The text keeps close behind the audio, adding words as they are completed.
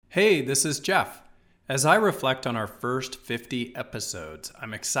Hey, this is Jeff. As I reflect on our first 50 episodes,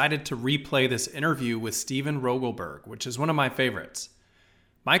 I'm excited to replay this interview with Steven Rogelberg, which is one of my favorites.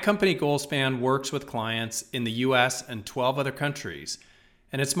 My company Goalspan works with clients in the US and 12 other countries,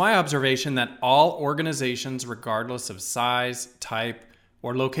 and it's my observation that all organizations, regardless of size, type,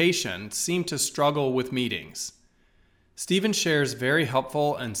 or location, seem to struggle with meetings. Steven shares very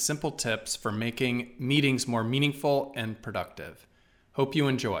helpful and simple tips for making meetings more meaningful and productive. Hope you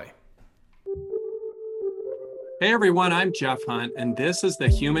enjoy. Hey everyone, I'm Jeff Hunt, and this is the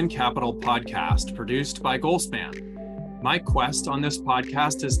Human Capital Podcast produced by Goalspan. My quest on this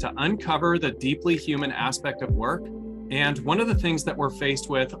podcast is to uncover the deeply human aspect of work. And one of the things that we're faced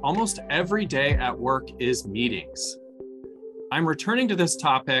with almost every day at work is meetings. I'm returning to this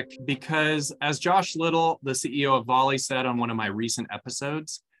topic because, as Josh Little, the CEO of Volley, said on one of my recent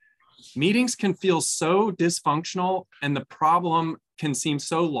episodes, meetings can feel so dysfunctional and the problem can seem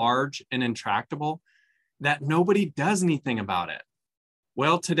so large and intractable that nobody does anything about it.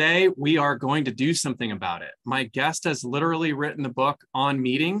 Well, today we are going to do something about it. My guest has literally written the book on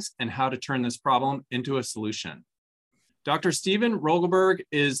meetings and how to turn this problem into a solution. Dr. Steven Rogelberg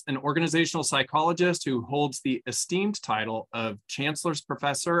is an organizational psychologist who holds the esteemed title of Chancellor's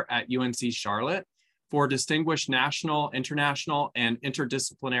Professor at UNC Charlotte for distinguished national, international, and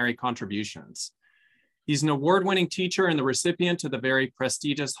interdisciplinary contributions. He's an award-winning teacher and the recipient of the very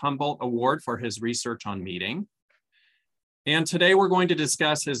prestigious Humboldt Award for his research on meeting. And today we're going to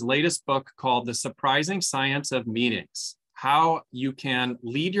discuss his latest book called The Surprising Science of Meetings: How You Can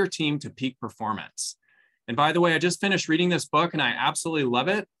Lead Your Team to Peak Performance. And by the way, I just finished reading this book and I absolutely love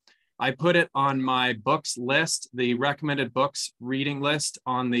it. I put it on my books list, the recommended books reading list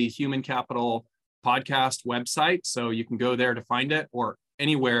on the Human Capital Podcast website. So you can go there to find it, or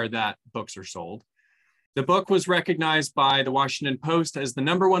anywhere that books are sold. The book was recognized by the Washington Post as the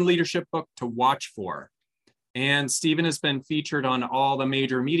 #1 leadership book to watch for. And Steven has been featured on all the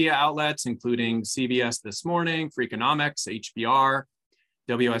major media outlets, including CBS This Morning, Freakonomics, HBR,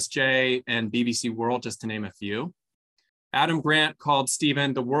 WSJ, and BBC World, just to name a few. Adam Grant called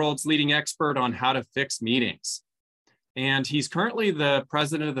Steven the world's leading expert on how to fix meetings. And he's currently the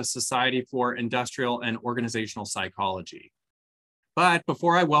president of the Society for Industrial and Organizational Psychology. But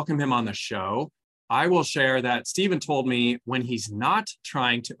before I welcome him on the show, I will share that Steven told me when he's not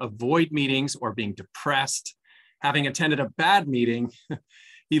trying to avoid meetings or being depressed, having attended a bad meeting,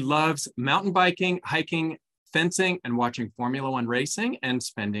 he loves mountain biking, hiking, fencing, and watching Formula One racing, and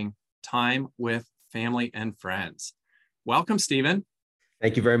spending time with family and friends. Welcome, Steven.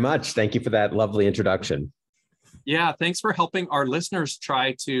 Thank you very much. Thank you for that lovely introduction. Yeah, thanks for helping our listeners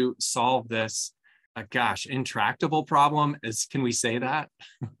try to solve this, intractable problem. Can we say that?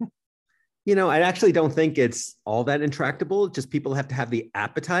 I actually don't think it's all that intractable. Just people have to have the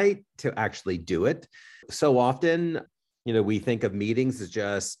appetite to actually do it. So often, we think of meetings as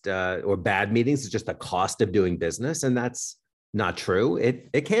just, or bad meetings as just the cost of doing business. And that's not true.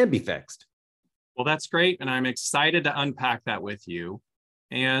 It can be fixed. Well, that's great. And I'm excited to unpack that with you.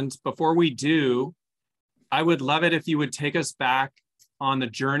 And before we do, I would love it if you would take us back on the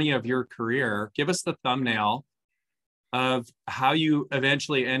journey of your career. Give us the thumbnail of how you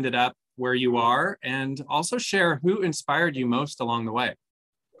eventually ended up where you are, and also share who inspired you most along the way.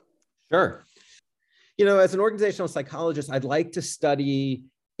 Sure. As an organizational psychologist, I'd like to study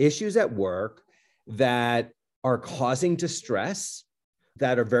issues at work that are causing distress,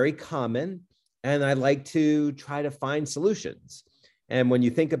 that are very common, and I like to try to find solutions. And when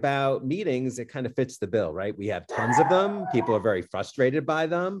you think about meetings, it kind of fits the bill, right? We have tons of them. People are very frustrated by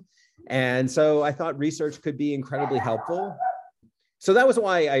them. And so I thought research could be incredibly helpful. So that was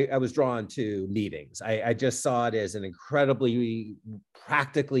why I was drawn to meetings. I just saw it as an incredibly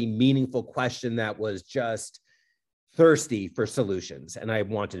practically meaningful question that was just thirsty for solutions. And I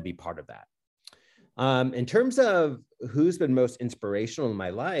wanted to be part of that. In terms of who's been most inspirational in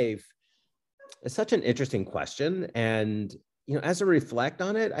my life, it's such an interesting question. And, as I reflect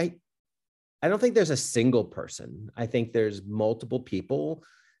on it, I don't think there's a single person. I think there's multiple people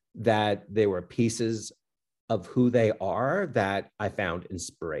that they were pieces of who they are that I found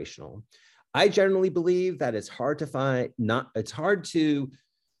inspirational. I generally believe that it's hard to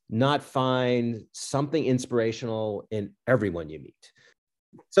not find something inspirational in everyone you meet.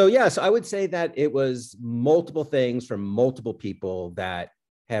 So I would say that it was multiple things from multiple people that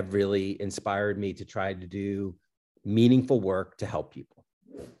have really inspired me to try to do meaningful work to help people.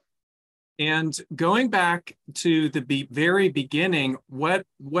 And going back to the very beginning, what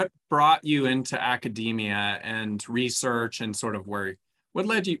brought you into academia and research, and sort of what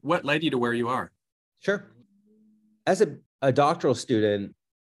led you to where you are? Sure. As a doctoral student,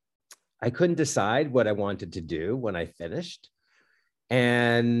 I couldn't decide what I wanted to do when I finished.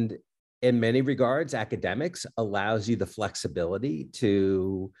 And in many regards, academics allows you the flexibility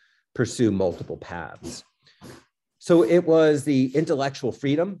to pursue multiple paths. So it was the intellectual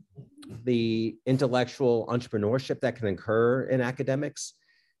freedom, the intellectual entrepreneurship that can occur in academics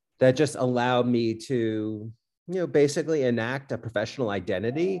that just allowed me to, basically enact a professional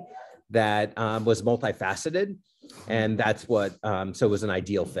identity that was multifaceted. And that's what, so it was an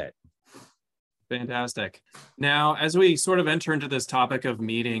ideal fit. Fantastic. Now, as we sort of enter into this topic of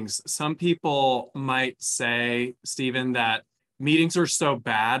meetings, some people might say, Stephen, that meetings are so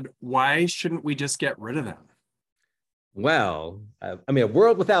bad. Why shouldn't we just get rid of them? Well, a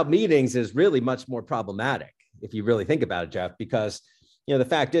world without meetings is really much more problematic if you really think about it, Jeff, because the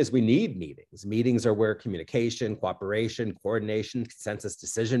fact is we need meetings. Meetings are where communication, cooperation, coordination, consensus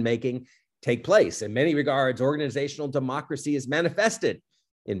decision-making take place. In many regards, organizational democracy is manifested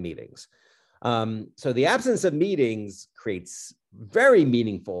in meetings. So the absence of meetings creates very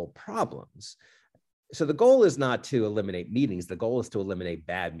meaningful problems. So the goal is not to eliminate meetings. The goal is to eliminate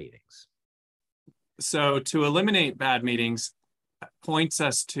bad meetings. So to eliminate bad meetings points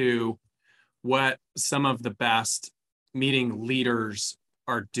us to what some of the best meeting leaders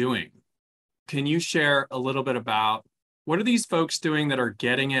are doing. Can you share a little bit about what are these folks doing that are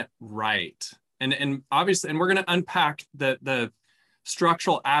getting it right? And obviously, and we're going to unpack the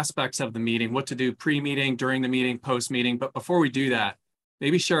structural aspects of the meeting, what to do pre-meeting, during the meeting, post-meeting. But before we do that,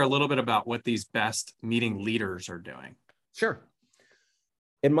 maybe share a little bit about what these best meeting leaders are doing. Sure.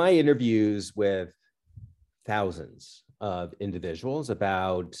 In my interviews with thousands of individuals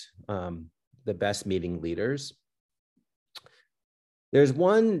about the best meeting leaders, there's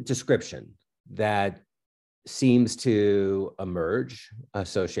one description that seems to emerge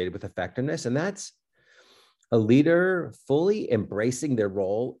associated with effectiveness, and that's a leader fully embracing their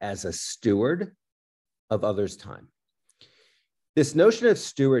role as a steward of others' time. This notion of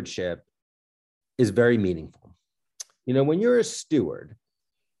stewardship is very meaningful. When you're a steward,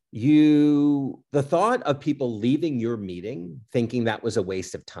 the thought of people leaving your meeting thinking that was a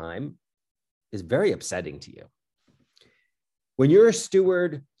waste of time is very upsetting to you. When you're a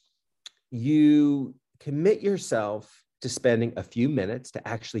steward, you commit yourself to spending a few minutes to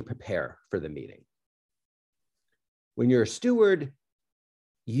actually prepare for the meeting. When you're a steward,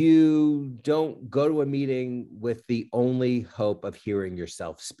 you don't go to a meeting with the only hope of hearing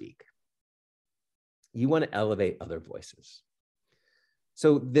yourself speak. You want to elevate other voices.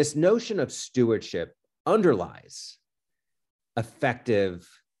 So this notion of stewardship underlies the effective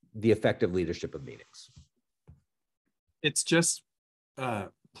leadership of meetings. It's just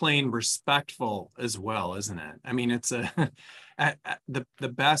plain respectful as well, isn't it? It's the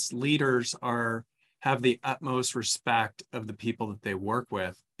best leaders have the utmost respect of the people that they work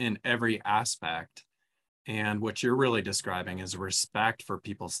with in every aspect. And what you're really describing is respect for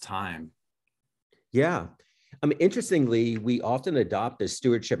people's time. Yeah. Interestingly, we often adopt a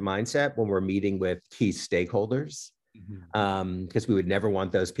stewardship mindset when we're meeting with key stakeholders, because we would never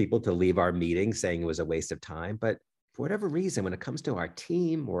want those people to leave our meeting saying it was a waste of time. But for whatever reason, when it comes to our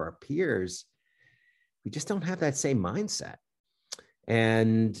team or our peers, we just don't have that same mindset.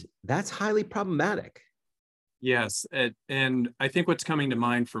 And that's highly problematic. Yes. And I think what's coming to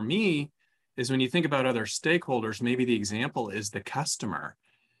mind for me is when you think about other stakeholders, maybe the example is the customer.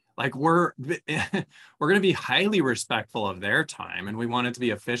 Like we're going to be highly respectful of their time, and we want it to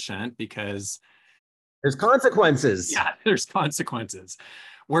be efficient because there's consequences. Yeah, there's consequences.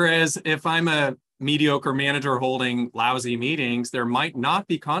 Whereas if I'm a mediocre manager holding lousy meetings, there might not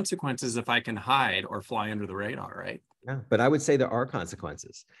be consequences if I can hide or fly under the radar, right? Yeah, but I would say there are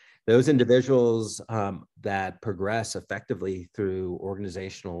consequences. Those individuals that progress effectively through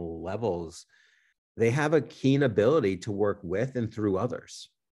organizational levels, they have a keen ability to work with and through others.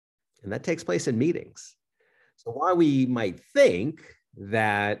 And that takes place in meetings. So while we might think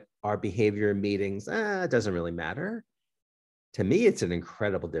that our behavior in meetings doesn't really matter, to me, it's an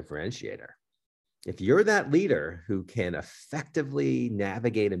incredible differentiator. If you're that leader who can effectively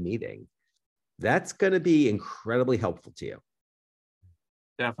navigate a meeting, that's going to be incredibly helpful to you.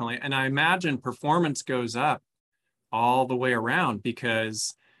 Definitely. And I imagine performance goes up all the way around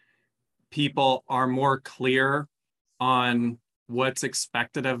because people are more clear on what's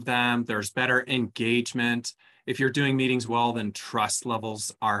expected of them. There's better engagement. If you're doing meetings well, then trust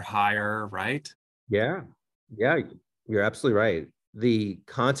levels are higher, right? Yeah, you're absolutely right. The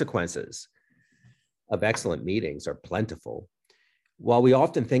consequences of excellent meetings are plentiful. While we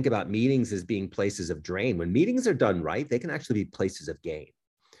often think about meetings as being places of drain, when meetings are done right, they can actually be places of gain.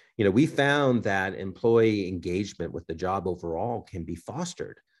 We found that employee engagement with the job overall can be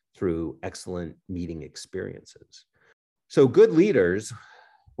fostered through excellent meeting experiences. So good leaders,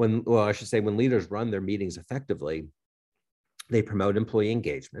 when leaders run their meetings effectively, they promote employee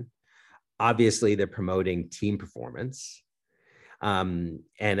engagement. Obviously, they're promoting team performance. And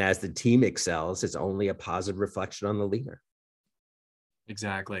as the team excels, it's only a positive reflection on the leader.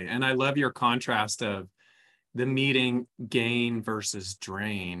 Exactly. And I love your contrast of the meeting gain versus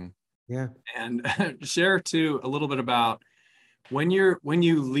drain. Yeah. And share too a little bit about when you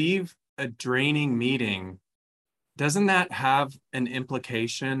leave a draining meeting, doesn't that have an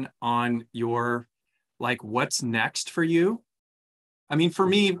implication on your, like, what's next for you? I mean, for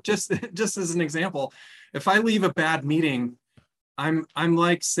me, just as an example, if I leave a bad meeting, I'm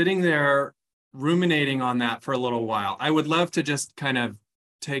like sitting there ruminating on that for a little while. I would love to just kind of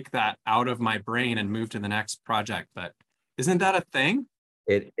take that out of my brain and move to the next project, but isn't that a thing?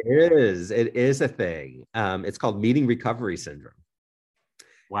 It is. It is a thing. It's called meeting recovery syndrome.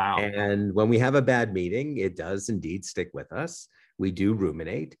 Wow. And when we have a bad meeting, it does indeed stick with us. We do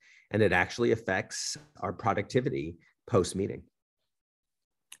ruminate, and it actually affects our productivity post-meeting.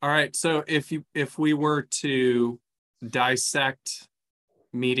 All right. So if we were to dissect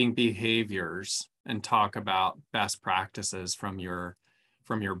meeting behaviors and talk about best practices from your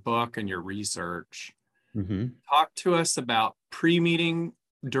book and your research, talk to us about pre-meeting,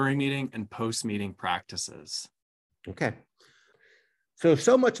 during meeting, and post-meeting practices. Okay.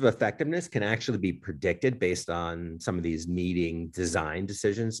 So much of effectiveness can actually be predicted based on some of these meeting design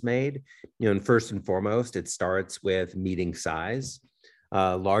decisions made. And first and foremost, it starts with meeting size.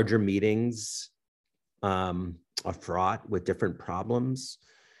 Larger meetings are fraught with different problems.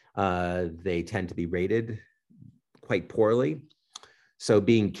 They tend to be rated quite poorly. So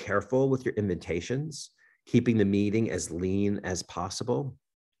being careful with your invitations, keeping the meeting as lean as possible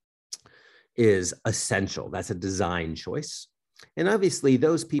is essential. That's a design choice. And obviously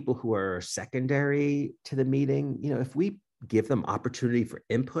those people who are secondary to the meeting, if we give them opportunity for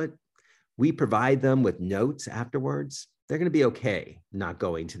input, we provide them with notes afterwards, they're going to be okay not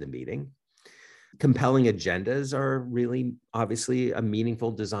going to the meeting. Compelling agendas are really obviously a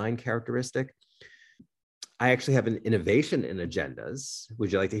meaningful design characteristic. I actually have an innovation in agendas.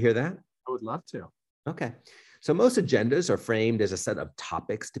 Would you like to hear that? I would love to. Okay. So most agendas are framed as a set of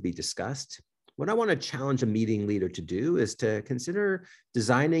topics to be discussed. What I want to challenge a meeting leader to do is to consider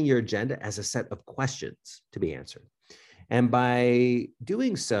designing your agenda as a set of questions to be answered. And by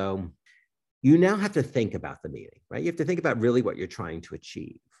doing so, you now have to think about the meeting, right? You have to think about really what you're trying to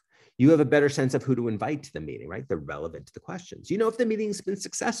achieve. You have a better sense of who to invite to the meeting, right? They're relevant to the questions. You know if the meeting's been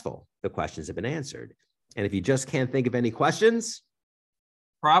successful, the questions have been answered. And if you just can't think of any questions,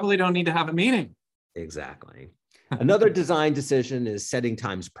 probably don't need to have a meeting. Exactly. Another design decision is setting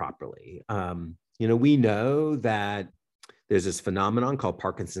times properly. We know that there's this phenomenon called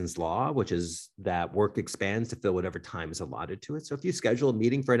Parkinson's law, which is that work expands to fill whatever time is allotted to it. So if you schedule a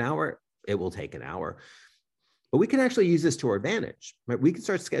meeting for an hour, it will take an hour. But we can actually use this to our advantage, right? We can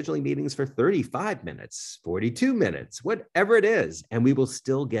start scheduling meetings for 35 minutes, 42 minutes, whatever it is, and we will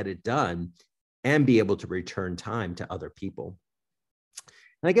still get it done and be able to return time to other people.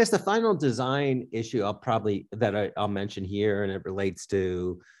 And I guess the final design issue I'll mention here, and it relates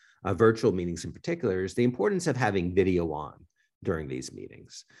to virtual meetings in particular, is the importance of having video on during these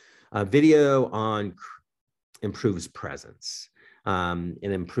meetings. Video on improves presence and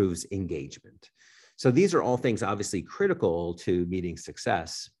improves engagement. So these are all things obviously critical to meeting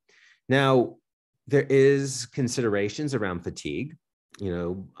success. Now, there is considerations around fatigue,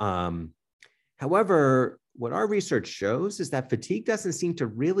 however, what our research shows is that fatigue doesn't seem to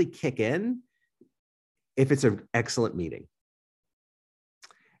really kick in if it's an excellent meeting.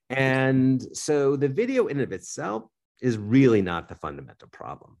 And so the video in and of itself is really not the fundamental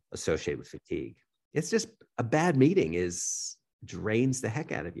problem associated with fatigue. It's just a bad meeting drains the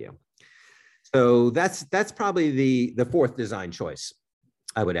heck out of you. So that's probably the fourth design choice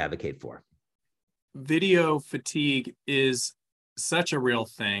I would advocate for. Video fatigue is such a real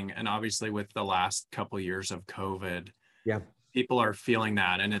thing. And obviously with the last couple of years of COVID, people are feeling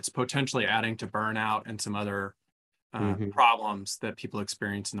that, and it's potentially adding to burnout and some other problems that people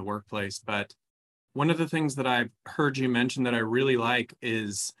experience in the workplace. But one of the things that I've heard you mention that I really like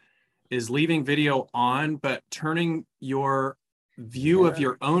is leaving video on, but turning your view of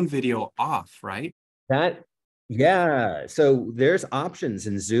your own video off, right? So there's options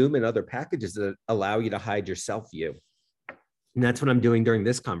in Zoom and other packages that allow you to hide your self view. And that's what I'm doing during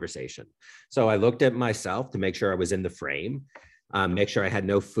this conversation. So I looked at myself to make sure I was in the frame, make sure I had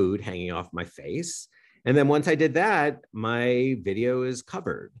no food hanging off my face. And then once I did that, my video is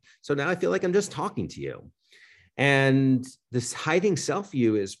covered. So now I feel like I'm just talking to you. And this hiding self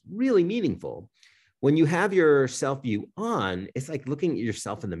view is really meaningful. When you have your self view on, it's like looking at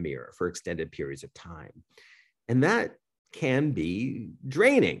yourself in the mirror for extended periods of time. And that can be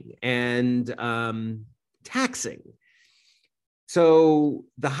draining and taxing. So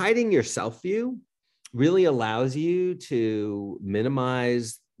the hiding your self view really allows you to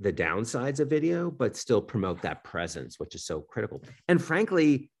minimize the downsides of video, but still promote that presence, which is so critical. And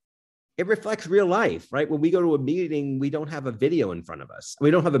frankly, it reflects real life, right? When we go to a meeting, we don't have a video in front of us. We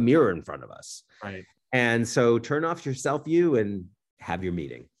don't have a mirror in front of us. Right. And so turn off your self view and have your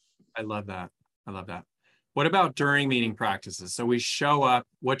meeting. I love that. I love that. What about during meeting practices? So we show up,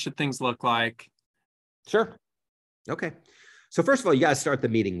 what should things look like? Sure. Okay. So first of all, you got to start the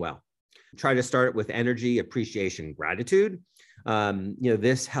meeting well. Try to start it with energy, appreciation, gratitude.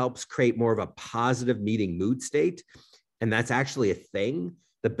 This helps create more of a positive meeting mood state. And that's actually a thing.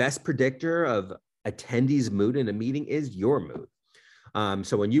 The best predictor of attendees' mood in a meeting is your mood.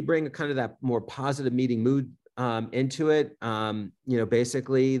 So when you bring kind of that more positive meeting mood into it,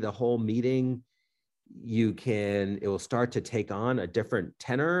 basically the whole meeting, it will start to take on a different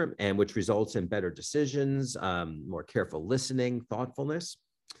tenor, and which results in better decisions, more careful listening, thoughtfulness.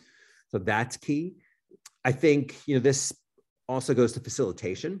 So that's key. I think, this also goes to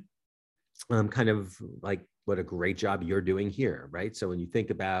facilitation, kind of like what a great job you're doing here, right? So when you think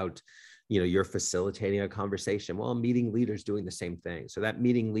about, you're facilitating a conversation, well, a meeting leader's doing the same thing. So that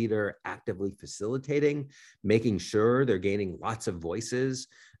meeting leader actively facilitating, making sure they're gaining lots of voices.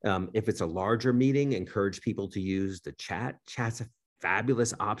 If it's a larger meeting, encourage people to use the chat. Chat's a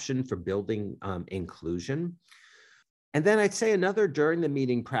fabulous option for building inclusion. And then I'd say another during the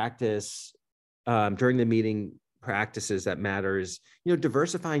meeting practices that matters,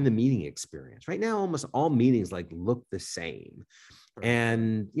 diversifying the meeting experience. Right now, almost all meetings look the same.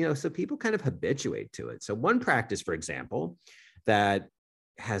 And, so people kind of habituate to it. So one practice, for example, that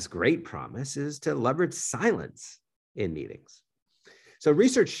has great promise is to leverage silence in meetings. So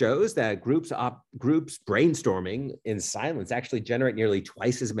research shows that groups brainstorming in silence actually generate nearly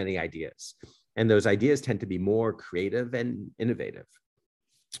twice as many ideas. And those ideas tend to be more creative and innovative.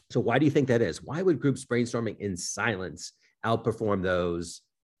 So why do you think that is? Why would groups brainstorming in silence outperform those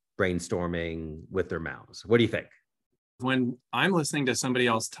brainstorming with their mouths? What do you think? When I'm listening to somebody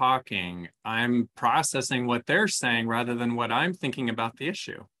else talking, I'm processing what they're saying rather than what I'm thinking about the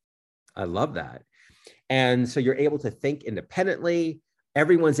issue. I love that. And so you're able to think independently.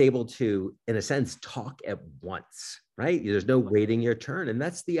 Everyone's able to, in a sense, talk at once, right? There's no waiting your turn. And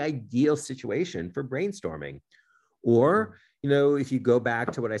that's the ideal situation for brainstorming. Or, if you go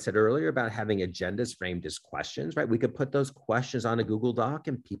back to what I said earlier about having agendas framed as questions, right? We could put those questions on a Google Doc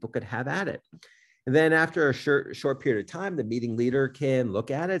and people could have at it. And then after a short period of time, the meeting leader can look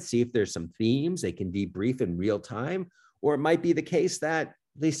at it, see if there's some themes, they can debrief in real time, or it might be the case that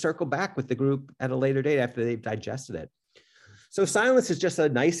they circle back with the group at a later date after they've digested it. So silence is just a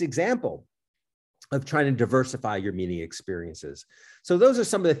nice example of trying to diversify your meeting experiences. So those are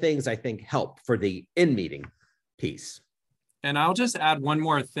some of the things I think help for the in-meeting piece. And I'll just add one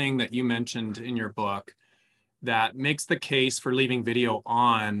more thing that you mentioned in your book that makes the case for leaving video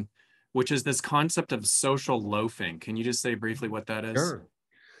on, which is this concept of social loafing. Can you just say briefly what that is? Sure.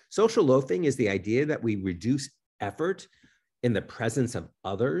 Social loafing is the idea that we reduce effort in the presence of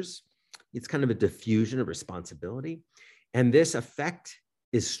others. It's kind of a diffusion of responsibility. And this effect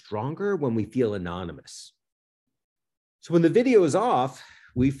is stronger when we feel anonymous. So when the video is off,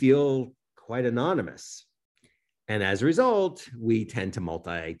 we feel quite anonymous. And as a result, we tend to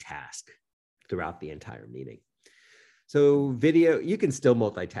multitask throughout the entire meeting. So video, you can still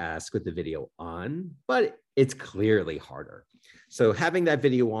multitask with the video on, but it's clearly harder. So having that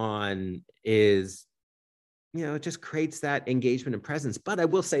video on is, it just creates that engagement and presence. But I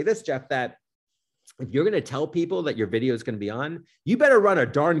will say this, Jeff, that if you're going to tell people that your video is going to be on, you better run a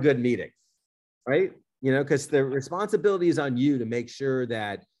darn good meeting, right? Because the responsibility is on you to make sure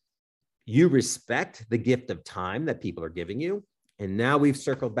that you respect the gift of time that people are giving you. And now we've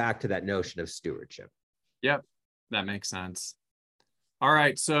circled back to that notion of stewardship. Yep, that makes sense. All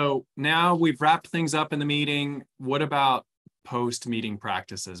right, so now we've wrapped things up in the meeting. What about post-meeting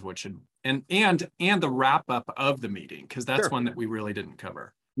practices? What should and the wrap up of the meeting? Because that's one that we really didn't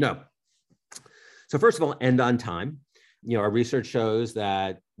cover. No. So first of all, end on time. Our research shows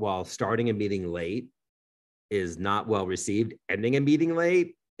that while starting a meeting late is not well received, ending a meeting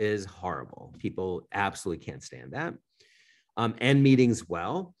late is horrible. People absolutely can't stand that. End meetings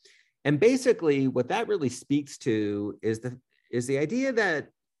well. And basically what that really speaks to is the idea that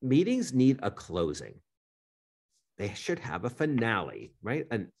meetings need a closing. They should have a finale, right?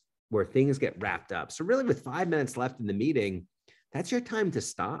 where things get wrapped up. So really with 5 minutes left in the meeting, that's your time to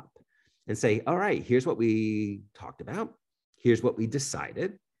stop and say, all right, here's what we talked about. Here's what we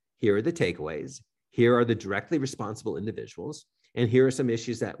decided. Here are the takeaways. Here are the directly responsible individuals. And here are some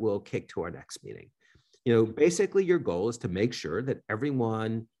issues that we'll kick to our next meeting. Basically your goal is to make sure that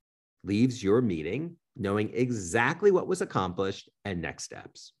everyone leaves your meeting knowing exactly what was accomplished and next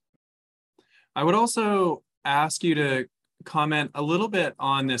steps. I would also ask you to comment a little bit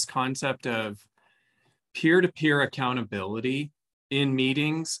on this concept of peer-to-peer accountability in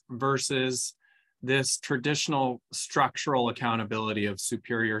meetings versus this traditional structural accountability of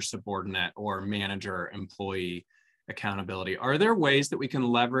superior subordinate or manager employee accountability. Are there ways that we can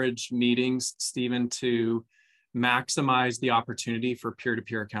leverage meetings, Stephen, to maximize the opportunity for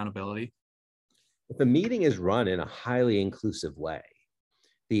peer-to-peer accountability? If a meeting is run in a highly inclusive way,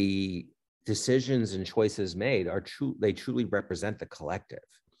 the decisions and choices made are true, they truly represent the collective.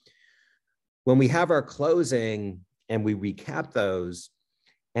 When we have our closing and we recap those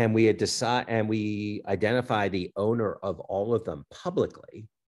and we decide and we identify the owner of all of them publicly,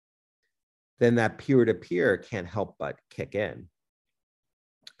 then that peer-to-peer can't help but kick in.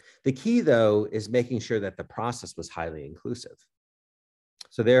 The key, though, is making sure that the process was highly inclusive.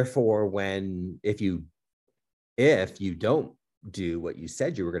 So therefore, if you don't do what you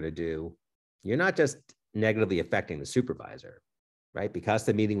said you were going to do, you're not just negatively affecting the supervisor, right? Because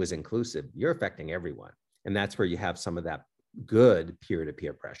the meeting was inclusive, you're affecting everyone. And that's where you have some of that good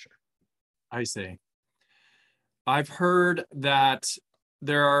peer-to-peer pressure. I see. I've heard that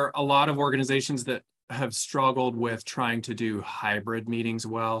there are a lot of organizations that have struggled with trying to do hybrid meetings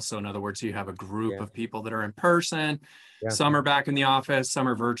well. So in other words, you have a group of people that are in person, some are back in the office, some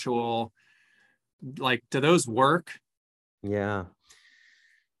are virtual. Like, do those work? Yeah.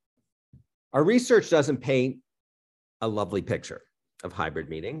 Our research doesn't paint a lovely picture of hybrid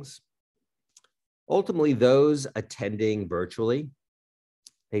meetings. Ultimately, those attending virtually,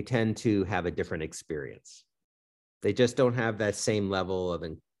 they tend to have a different experience. They just don't have that same level of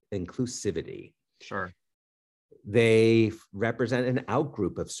inclusivity. Sure. They represent an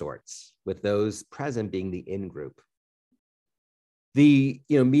out-group of sorts, with those present being the in-group. The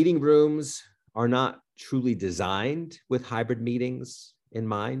meeting rooms are not truly designed with hybrid meetings in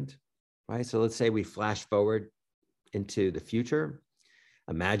mind, right? So let's say we flash forward into the future.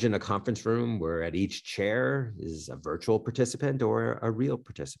 Imagine a conference room where at each chair is a virtual participant or a real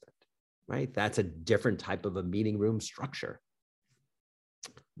participant, right? That's a different type of a meeting room structure.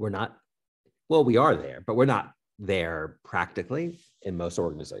 We are there, but we're not there practically in most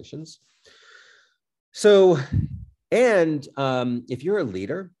organizations. So, and if you're a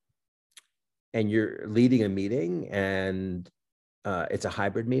leader and you're leading a meeting and it's a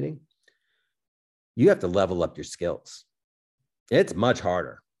hybrid meeting, you have to level up your skills. It's much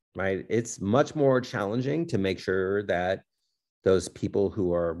harder, right? It's much more challenging to make sure that those people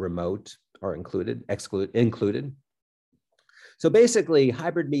who are remote are included. So basically,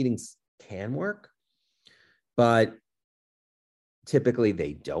 hybrid meetings can work, but typically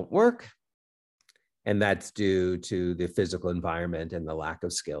they don't work. And that's due to the physical environment and the lack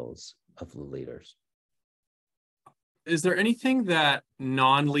of skills of the leaders. Is there anything that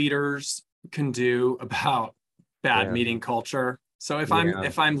non-leaders can do about bad meeting culture? So if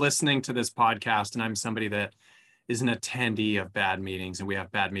I'm listening to this podcast and I'm somebody that is an attendee of bad meetings and we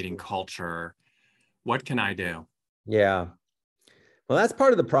have bad meeting culture, what can I do? Yeah. Well, that's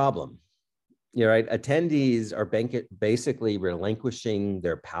part of the problem. Right? Attendees are basically relinquishing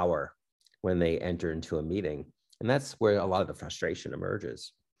their power when they enter into a meeting. And that's where a lot of the frustration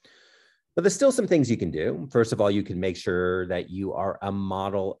emerges. But there's still some things you can do. First of all, you can make sure that you are a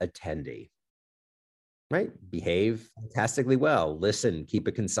model attendee, right? Behave fantastically well, listen, keep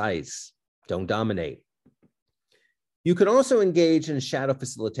it concise, don't dominate. You can also engage in shadow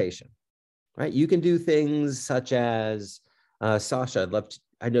facilitation, right? You can do things such as, Sasha,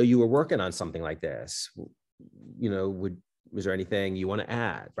 I know you were working on something like this. Was there anything you want to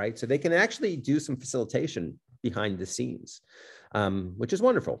add, right? So they can actually do some facilitation behind the scenes, which is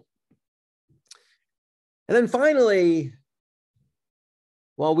wonderful. And then finally,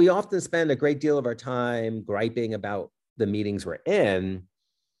 while we often spend a great deal of our time griping about the meetings we're in,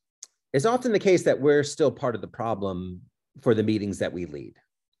 it's often the case that we're still part of the problem for the meetings that we lead.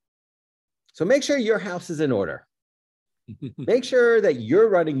 So make sure your house is in order. Make sure that you're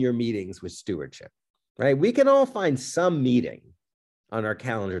running your meetings with stewardship, right? We can all find some meeting on our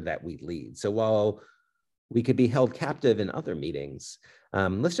calendar that we lead. So while we could be held captive in other meetings,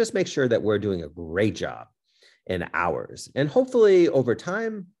 let's just make sure that we're doing a great job in ours. And hopefully over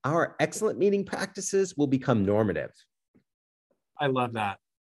time, our excellent meeting practices will become normative. I love that.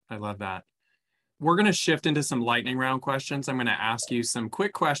 I love that. We're going to shift into some lightning round questions. I'm going to ask you some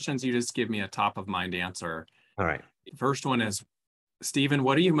quick questions. You just give me a top of mind answer. All right. First one is, Stephen,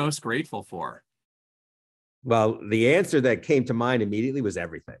 what are you most grateful for? Well, the answer that came to mind immediately was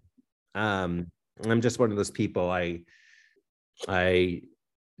everything. I'm just one of those people. I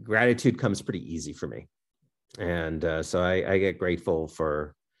gratitude comes pretty easy for me. And so I get grateful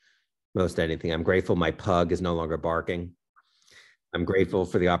for most anything. I'm grateful my pug is no longer barking. I'm grateful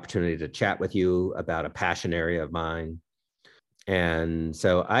for the opportunity to chat with you about a passion area of mine. And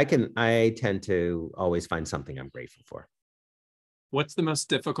so I tend to always find something I'm grateful for. What's the most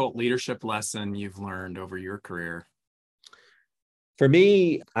difficult leadership lesson you've learned over your career? For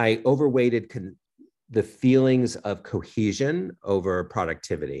me, I overweighted the feelings of cohesion over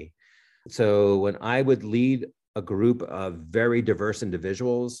productivity. So when I would lead a group of very diverse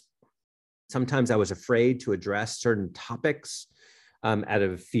individuals, sometimes I was afraid to address certain topics out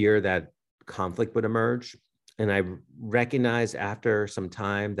of fear that conflict would emerge. And I recognized after some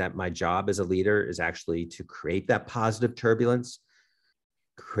time that my job as a leader is actually to create that positive turbulence,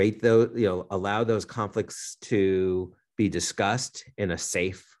 allow those conflicts to be discussed in a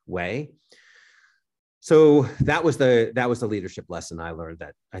safe way. So that was the leadership lesson I learned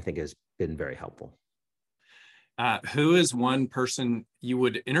that I think has been very helpful. Who is one person you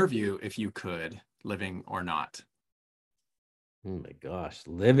would interview if you could, living or not? Oh my gosh,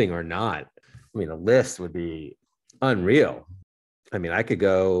 living or not? I mean, a list would be unreal. I mean, I could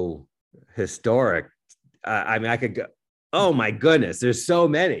go historic. I could go. Oh my goodness, there's so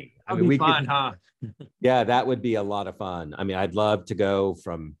many. That'd be fun, huh? Yeah, that would be a lot of fun. I mean, I'd love to go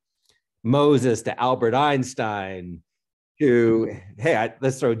from Moses to Albert Einstein to, hey,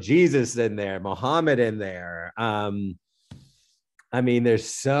 let's throw Jesus in there, Muhammad in there. I mean, there's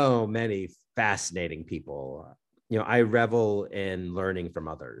so many fascinating people. I revel in learning from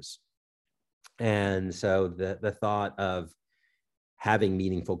others. And so the thought of having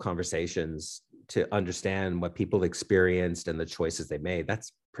meaningful conversations to understand what people experienced and the choices they made,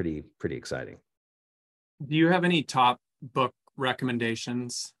 that's pretty exciting. Do you have any top book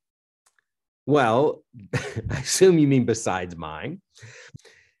recommendations? Well, I assume you mean besides mine.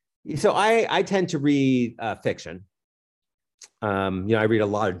 So I tend to read fiction. I read a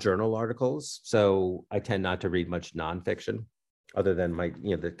lot of journal articles, so I tend not to read much nonfiction other than my,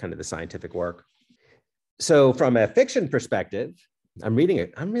 the kind of the scientific work. So from a fiction perspective, I'm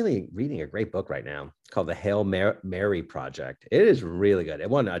really reading a great book right now called The Hail Mary Project. It is really good. It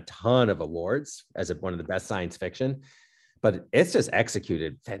won a ton of awards as one of the best science fiction, but it's just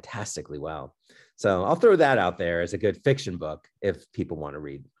executed fantastically well. So I'll throw that out there as a good fiction book if people want to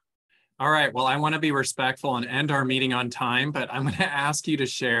read. All right. Well, I want to be respectful and end our meeting on time, but I'm going to ask you to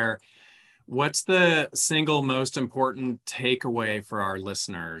share what's the single most important takeaway for our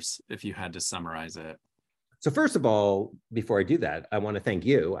listeners if you had to summarize it. So first of all, before I do that, I want to thank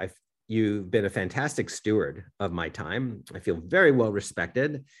you. You've been a fantastic steward of my time. I feel very well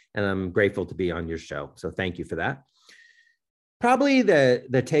respected, and I'm grateful to be on your show. So thank you for that. Probably the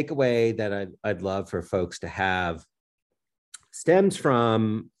takeaway that I'd love for folks to have stems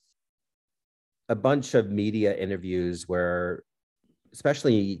from a bunch of media interviews where,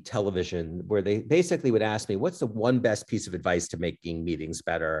 especially television, where they basically would ask me, what's the one best piece of advice to making meetings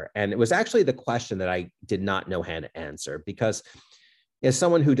better? And it was actually the question that I did not know how to answer, because as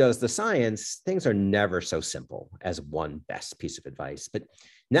someone who does the science, things are never so simple as one best piece of advice. But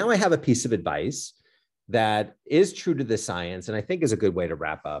now I have a piece of advice that is true to the science, and I think is a good way to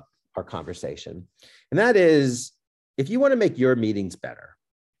wrap up our conversation. And that is, if you want to make your meetings better,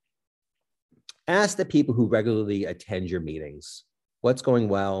 ask the people who regularly attend your meetings what's going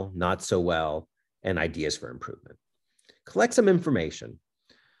well, not so well, and ideas for improvement. Collect some information.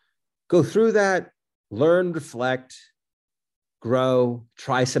 Go through that, learn, reflect, grow,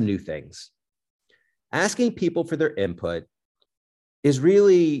 try some new things. Asking people for their input is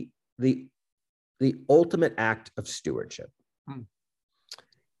really the ultimate act of stewardship.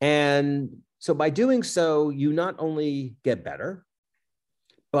 And so by doing so, you not only get better,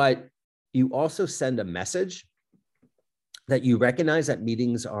 but you also send a message that you recognize that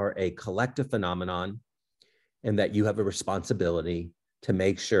meetings are a collective phenomenon and that you have a responsibility to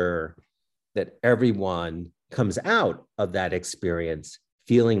make sure that everyone comes out of that experience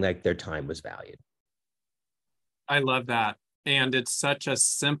feeling like their time was valued. I love that. And it's such a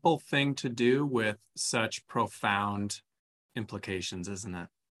simple thing to do with such profound implications, isn't it?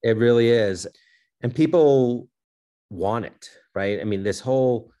 It really is. And people want it, right? I mean, this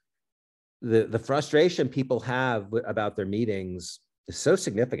whole, the frustration people have about their meetings is so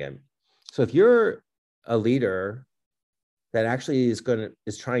significant. So if you're a leader that actually is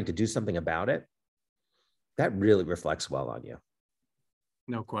trying to do something about it, that really reflects well on you.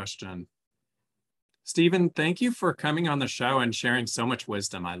 No question. Stephen, thank you for coming on the show and sharing so much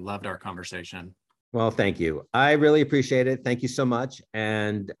wisdom. I loved our conversation. Well, thank you. I really appreciate it. Thank you so much.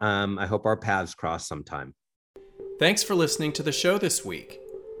 And I hope our paths cross sometime. Thanks for listening to the show this week.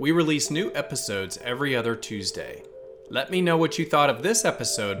 We release new episodes every other Tuesday. Let me know what you thought of this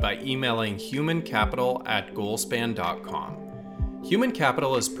episode by emailing humancapital@goalspan.com. Human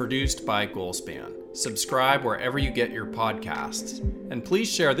Capital is produced by Goalspan. Subscribe wherever you get your podcasts. And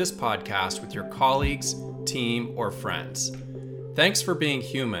please share this podcast with your colleagues, team, or friends. Thanks for being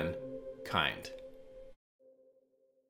human, kind.